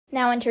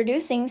Now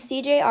introducing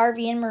CJ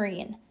RV and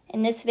Marine.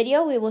 In this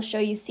video, we will show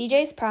you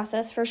CJ's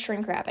process for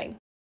shrink wrapping.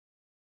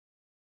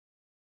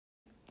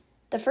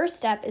 The first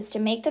step is to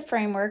make the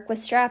framework with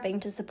strapping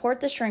to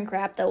support the shrink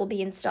wrap that will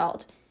be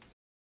installed.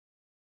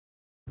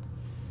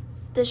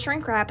 The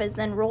shrink wrap is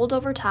then rolled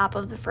over top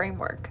of the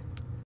framework.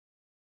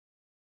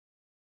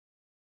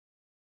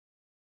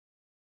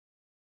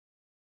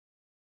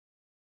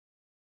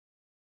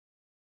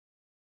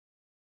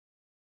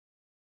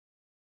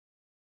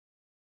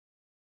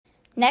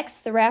 Next,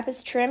 the wrap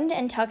is trimmed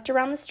and tucked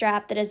around the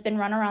strap that has been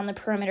run around the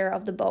perimeter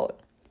of the boat.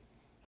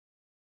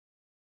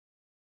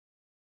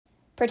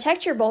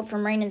 Protect your boat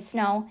from rain and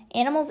snow,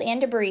 animals,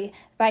 and debris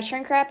by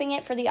shrink wrapping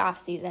it for the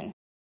off-season.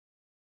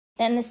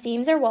 Then the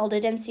seams are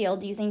welded and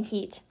sealed using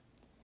heat.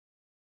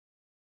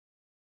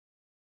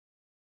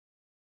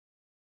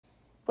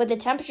 With the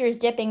temperatures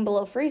dipping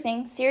below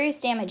freezing,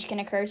 serious damage can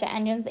occur to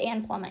engines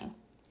and plumbing.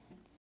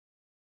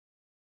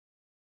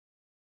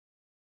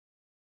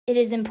 It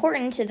is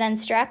important to then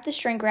strap the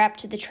shrink wrap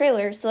to the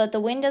trailer so that the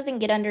wind doesn't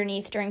get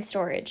underneath during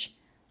storage.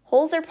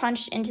 Holes are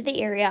punched into the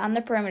area on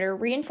the perimeter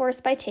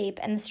reinforced by tape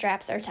and the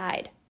straps are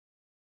tied.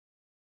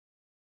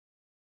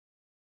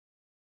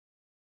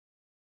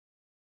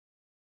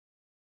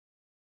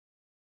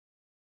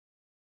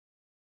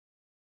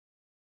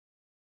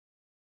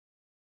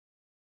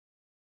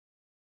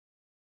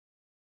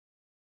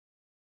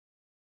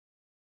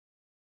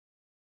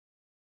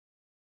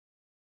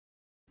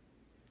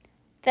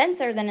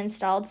 Vents are then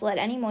installed to let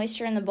any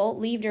moisture in the boat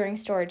leave during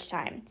storage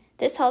time.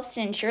 This helps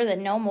to ensure that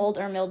no mold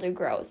or mildew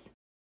grows.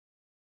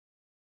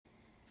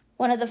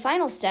 One of the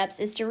final steps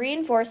is to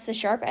reinforce the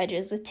sharp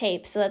edges with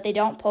tape so that they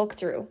don't poke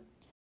through.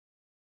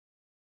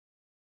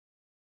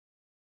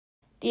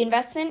 The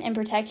investment in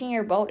protecting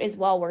your boat is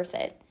well worth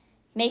it.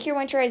 Make your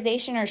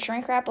winterization or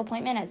shrink wrap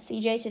appointment at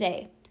CJ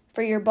today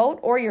for your boat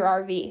or your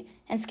RV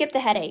and skip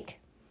the headache.